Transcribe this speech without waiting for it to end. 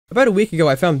About a week ago,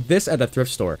 I found this at a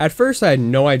thrift store. At first, I had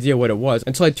no idea what it was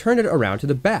until I turned it around to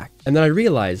the back. And then I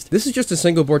realized this is just a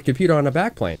single board computer on a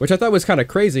backplane, which I thought was kind of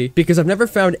crazy because I've never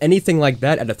found anything like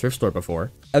that at a thrift store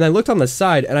before. And I looked on the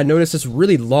side and I noticed this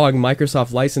really long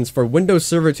Microsoft license for Windows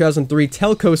Server 2003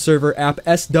 Telco Server app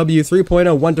SW 3.0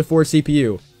 1-4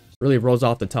 CPU. Really rolls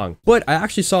off the tongue. But I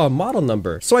actually saw a model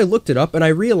number, so I looked it up and I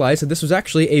realized that this was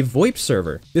actually a VoIP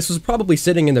server. This was probably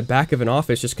sitting in the back of an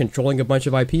office just controlling a bunch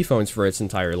of IP phones for its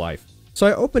entire life. So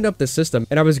I opened up the system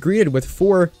and I was greeted with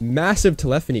 4 massive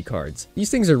telephony cards. These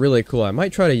things are really cool. I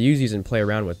might try to use these and play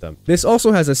around with them. This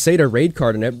also has a SATA RAID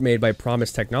card in it made by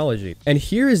Promise Technology. And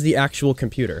here is the actual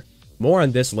computer. More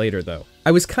on this later though.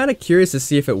 I was kind of curious to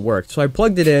see if it worked, so I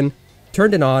plugged it in,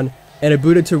 turned it on, and it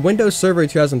booted to Windows Server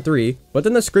 2003, but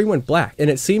then the screen went black and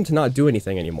it seemed to not do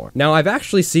anything anymore. Now, I've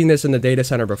actually seen this in the data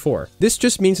center before. This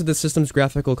just means that the system's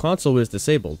graphical console was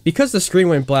disabled. Because the screen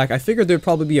went black, I figured there'd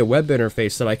probably be a web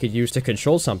interface that I could use to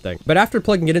control something. But after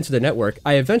plugging it into the network,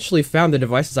 I eventually found the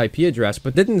device's IP address,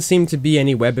 but didn't seem to be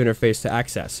any web interface to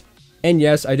access. And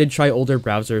yes, I did try older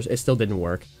browsers, it still didn't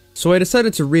work. So I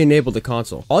decided to re-enable the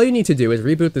console. All you need to do is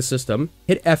reboot the system,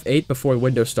 hit F8 before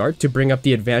Windows Start to bring up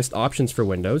the advanced options for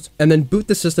Windows, and then boot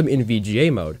the system in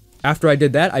VGA mode. After I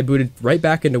did that, I booted right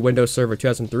back into Windows Server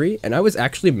 2003, and I was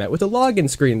actually met with a login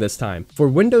screen this time, for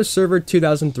Windows Server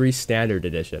 2003 Standard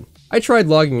Edition. I tried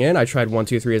logging in, I tried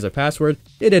 123 as a password,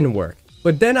 it didn't work.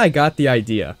 But then I got the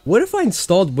idea. What if I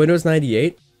installed Windows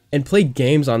 98 and played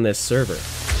games on this server?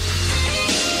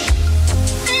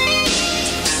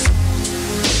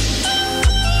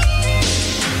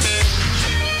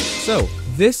 So,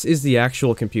 this is the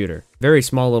actual computer. Very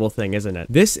small little thing, isn't it?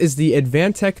 This is the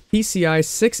ADVANTECH PCI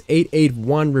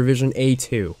 6881 revision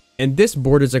A2. And this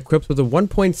board is equipped with a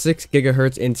 1.6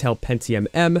 GHz Intel Pentium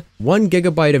M, 1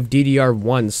 GB of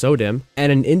DDR1 SODIMM,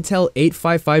 and an Intel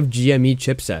 855 GME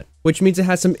chipset, which means it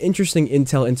has some interesting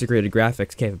Intel integrated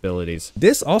graphics capabilities.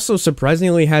 This also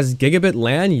surprisingly has gigabit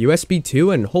LAN, USB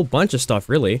 2, and a whole bunch of stuff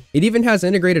really. It even has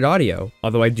integrated audio,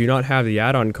 although I do not have the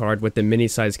add-on card with the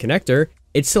mini-size connector.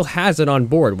 It still has it on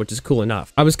board, which is cool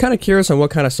enough. I was kind of curious on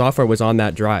what kind of software was on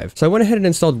that drive, so I went ahead and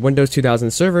installed Windows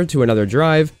 2000 Server to another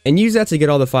drive, and used that to get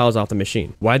all the files off the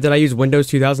machine. Why did I use Windows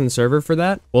 2000 Server for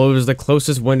that? Well, it was the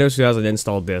closest Windows 2000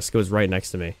 install disk. It was right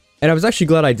next to me. And I was actually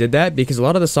glad I did that because a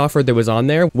lot of the software that was on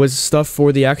there was stuff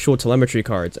for the actual telemetry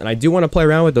cards, and I do want to play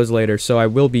around with those later, so I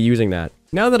will be using that.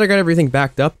 Now that I got everything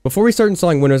backed up, before we start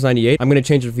installing Windows 98, I'm going to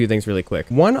change a few things really quick.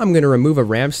 One, I'm going to remove a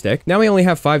RAM stick. Now I only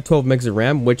have 512 megs of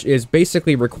RAM, which is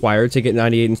basically required to get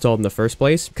 98 installed in the first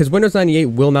place, because Windows 98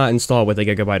 will not install with a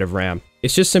gigabyte of RAM.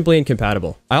 It's just simply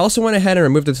incompatible. I also went ahead and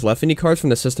removed the telephony cards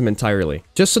from the system entirely,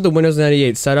 just so the Windows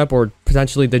 98 setup or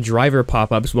potentially the driver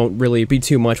pop-ups won't really be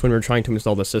too much when we're trying to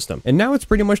install the system. And now it's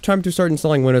pretty much time to start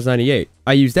installing Windows 98.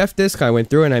 I used Fdisk, I went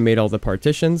through and I made all the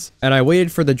partitions, and I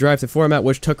waited for the drive to format,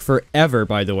 which took forever,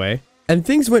 by the way. And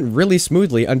things went really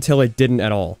smoothly until it didn't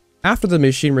at all. After the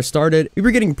machine restarted, we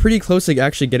were getting pretty close to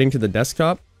actually getting to the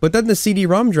desktop, but then the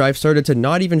CD-ROM drive started to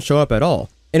not even show up at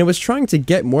all. And it was trying to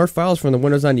get more files from the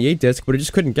Windows 98 disk, but it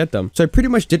just couldn't get them. So I pretty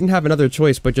much didn't have another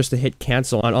choice but just to hit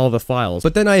cancel on all the files.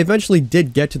 But then I eventually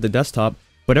did get to the desktop,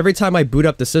 but every time I boot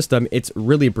up the system, it's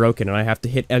really broken and I have to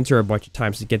hit enter a bunch of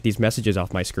times to get these messages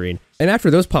off my screen. And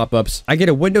after those pop-ups, I get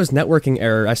a Windows networking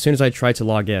error as soon as I try to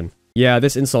log in. Yeah,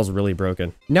 this install's really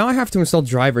broken. Now I have to install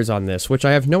drivers on this, which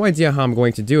I have no idea how I'm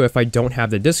going to do if I don't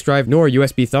have the disk drive nor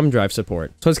USB thumb drive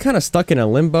support. So I was kind of stuck in a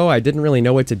limbo. I didn't really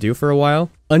know what to do for a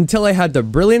while, until I had the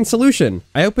brilliant solution.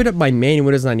 I opened up my main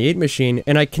Windows 98 machine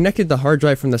and I connected the hard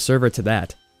drive from the server to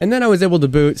that. And then I was able to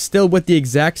boot, still with the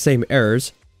exact same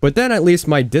errors, but then at least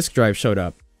my disk drive showed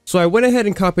up. So I went ahead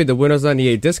and copied the Windows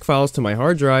 98 disk files to my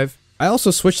hard drive. I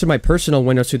also switched to my personal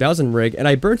Windows 2000 rig and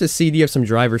I burnt a CD of some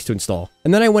drivers to install.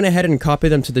 And then I went ahead and copied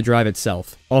them to the drive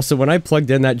itself. Also, when I plugged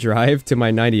in that drive to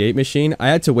my 98 machine, I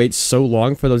had to wait so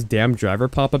long for those damn driver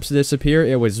pop-ups to disappear,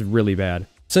 it was really bad.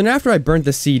 So now after I burnt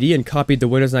the CD and copied the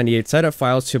Windows 98 setup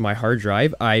files to my hard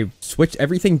drive, I switched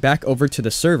everything back over to the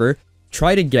server,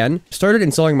 tried again, started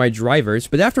installing my drivers,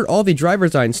 but after all the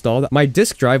drivers I installed, my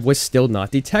disk drive was still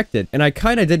not detected, and I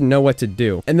kinda didn't know what to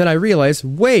do. And then I realized,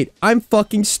 wait, I'm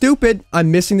fucking stupid! I'm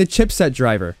missing the chipset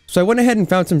driver. So I went ahead and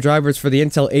found some drivers for the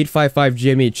Intel 855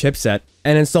 GME chipset,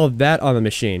 and installed that on the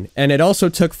machine. And it also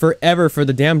took forever for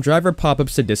the damn driver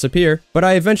pop-ups to disappear, but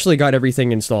I eventually got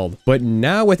everything installed. But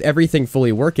now with everything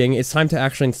fully working, it's time to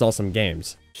actually install some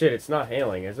games. Shit, it's not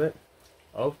hailing, is it?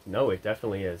 Oh, no, it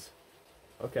definitely is.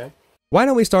 Okay. Why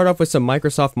don't we start off with some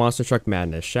Microsoft Monster Truck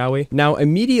Madness, shall we? Now,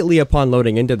 immediately upon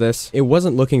loading into this, it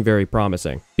wasn't looking very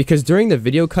promising, because during the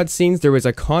video cutscenes, there was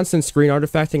a constant screen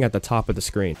artifacting at the top of the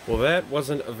screen. Well, that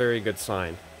wasn't a very good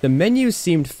sign. The menus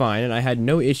seemed fine, and I had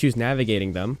no issues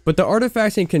navigating them, but the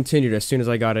artifacting continued as soon as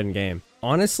I got in-game.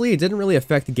 Honestly, it didn't really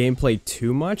affect the gameplay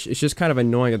too much. It's just kind of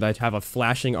annoying that I'd have a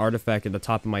flashing artifact at the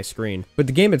top of my screen, but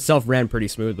the game itself ran pretty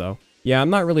smooth though. Yeah,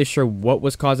 I'm not really sure what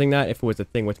was causing that, if it was a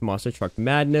thing with Monster Truck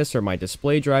Madness or my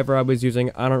display driver I was using,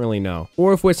 I don't really know.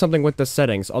 Or if it was something with the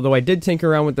settings, although I did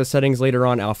tinker around with the settings later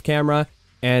on off camera,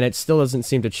 and it still doesn't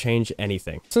seem to change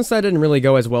anything. Since that didn't really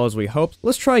go as well as we hoped,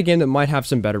 let's try a game that might have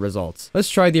some better results.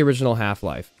 Let's try the original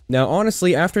Half-Life. Now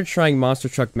honestly, after trying Monster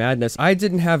Truck Madness, I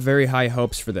didn't have very high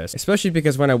hopes for this, especially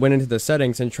because when I went into the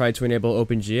settings and tried to enable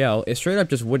OpenGL, it straight up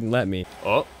just wouldn't let me.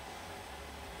 Oh.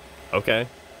 Okay.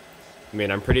 I mean,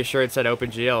 I'm pretty sure it said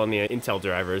OpenGL on the Intel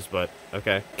drivers, but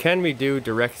okay. Can we do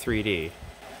Direct 3D?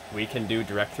 We can do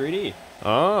Direct 3D.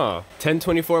 Oh,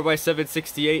 1024 by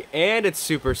 768, and it's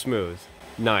super smooth.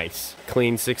 Nice.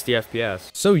 Clean 60 FPS.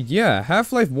 So yeah,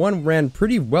 Half-Life 1 ran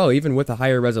pretty well even with a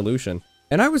higher resolution.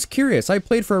 And I was curious, I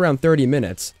played for around 30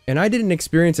 minutes, and I didn't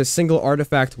experience a single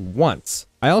artifact once.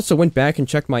 I also went back and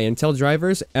checked my Intel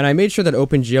drivers, and I made sure that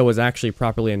OpenGL was actually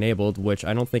properly enabled, which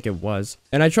I don't think it was.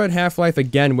 And I tried Half-Life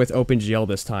again with OpenGL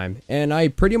this time, and I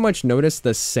pretty much noticed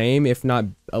the same, if not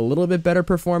a little bit better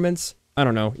performance. I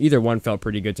don't know, either one felt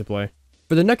pretty good to play.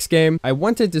 For the next game, I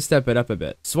wanted to step it up a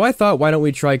bit, so I thought why don't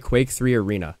we try Quake 3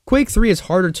 Arena. Quake 3 is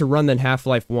harder to run than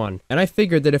Half-Life 1, and I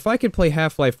figured that if I could play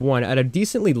Half-Life 1 at a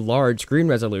decently large screen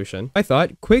resolution, I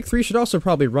thought Quake 3 should also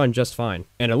probably run just fine.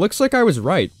 And it looks like I was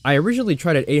right. I originally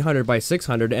tried at 800 by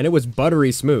 600 and it was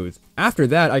buttery smooth. After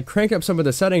that, I cranked up some of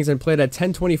the settings and played at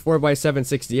 1024 by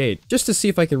 768, just to see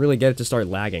if I could really get it to start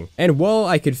lagging. And while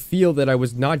I could feel that I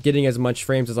was not getting as much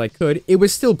frames as I could, it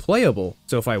was still playable.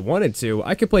 So if I wanted to,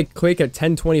 I could play Quake at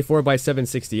 1024 by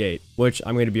 768, which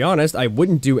I'm going to be honest, I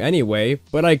wouldn't do anyway,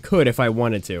 but I could if I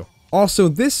wanted to. Also,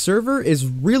 this server is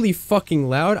really fucking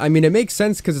loud. I mean, it makes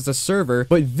sense because it's a server,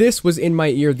 but this was in my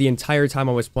ear the entire time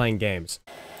I was playing games.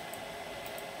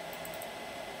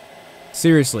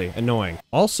 Seriously, annoying.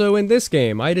 Also, in this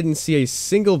game, I didn't see a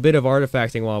single bit of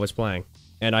artifacting while I was playing.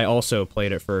 And I also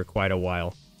played it for quite a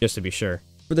while, just to be sure.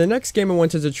 For the next game I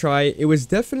wanted to try, it was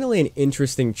definitely an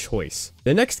interesting choice.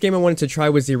 The next game I wanted to try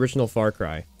was the original Far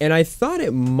Cry, and I thought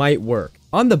it might work.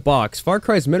 On the box, Far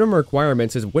Cry's minimum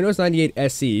requirements is Windows 98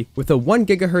 SE with a 1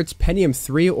 GHz Pentium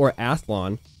 3 or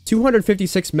Athlon,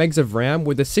 256 megs of RAM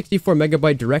with a 64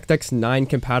 MB DirectX 9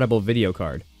 compatible video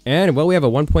card. And, well, we have a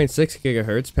 1.6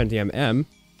 GHz Pentium M,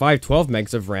 512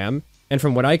 megs of RAM, and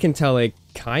from what I can tell, a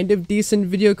kind of decent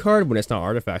video card when it's not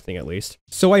artifacting at least.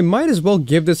 So I might as well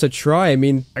give this a try. I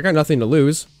mean, I got nothing to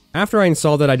lose. After I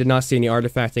installed it, I did not see any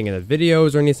artifacting in the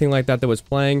videos or anything like that that was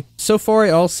playing. So far,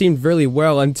 it all seemed really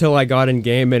well until I got in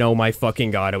game and oh my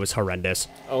fucking god, it was horrendous.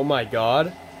 Oh my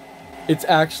god. It's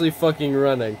actually fucking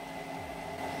running.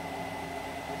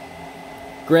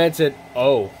 Granted,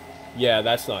 oh, yeah,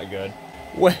 that's not good.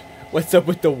 What's up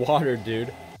with the water,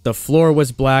 dude? The floor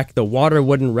was black, the water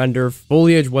wouldn't render,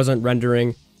 foliage wasn't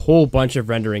rendering, whole bunch of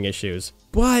rendering issues.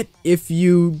 But if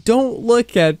you don't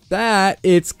look at that,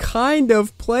 it's kind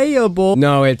of playable.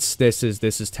 No, this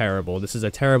is terrible. This is a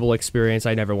terrible experience.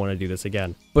 I never want to do this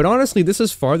again. But honestly, this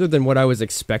is farther than what I was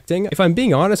expecting. If I'm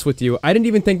being honest with you, I didn't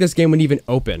even think this game would even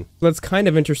open. So that's kind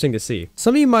of interesting to see.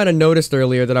 Some of you might have noticed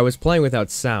earlier that I was playing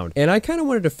without sound, and I kind of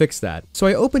wanted to fix that. So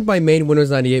I opened my main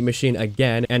Windows 98 machine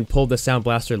again and pulled the Sound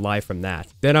Blaster live from that.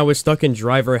 Then I was stuck in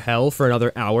driver hell for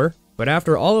another hour. But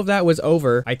after all of that was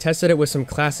over, I tested it with some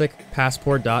classic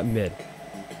passport.mid.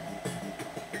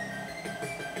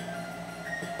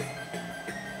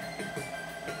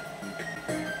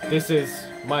 This is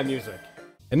my music.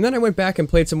 And then I went back and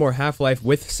played some more Half-Life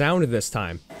with sound this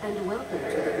time. And welcome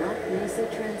to the Black Mesa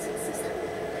Transit System.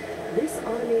 This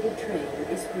automated train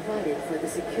is provided for the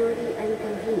security and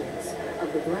convenience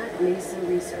of the Black Mesa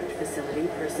Research Facility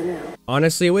personnel.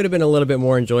 Honestly, it would have been a little bit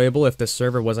more enjoyable if the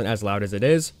server wasn't as loud as it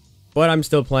is. But I'm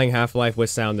still playing Half-Life with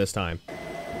sound this time.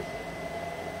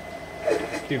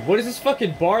 Dude, what is this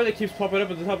fucking bar that keeps popping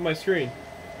up at the top of my screen?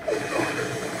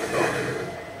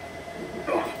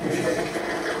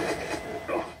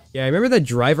 Yeah, I remember that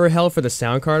driver hell for the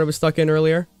sound card I was stuck in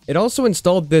earlier. It also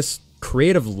installed this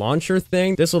creative launcher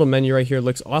thing. This little menu right here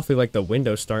looks awfully like the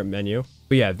Windows Start menu.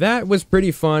 But yeah, that was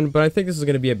pretty fun, but I think this is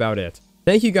going to be about it.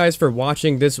 Thank you guys for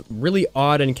watching this really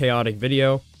odd and chaotic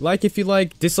video. Like if you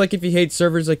like, dislike if you hate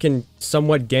servers that can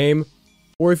somewhat game,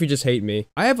 or if you just hate me.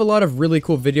 I have a lot of really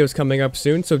cool videos coming up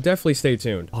soon, so definitely stay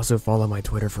tuned. Also follow my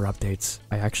Twitter for updates.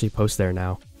 I actually post there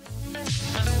now.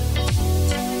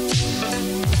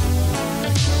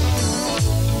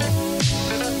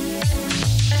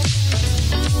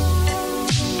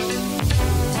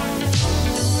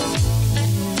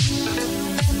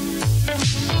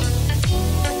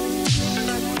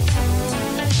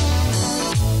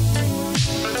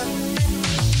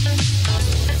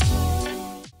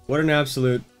 What an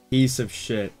absolute piece of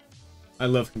shit. I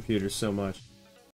love computers so much.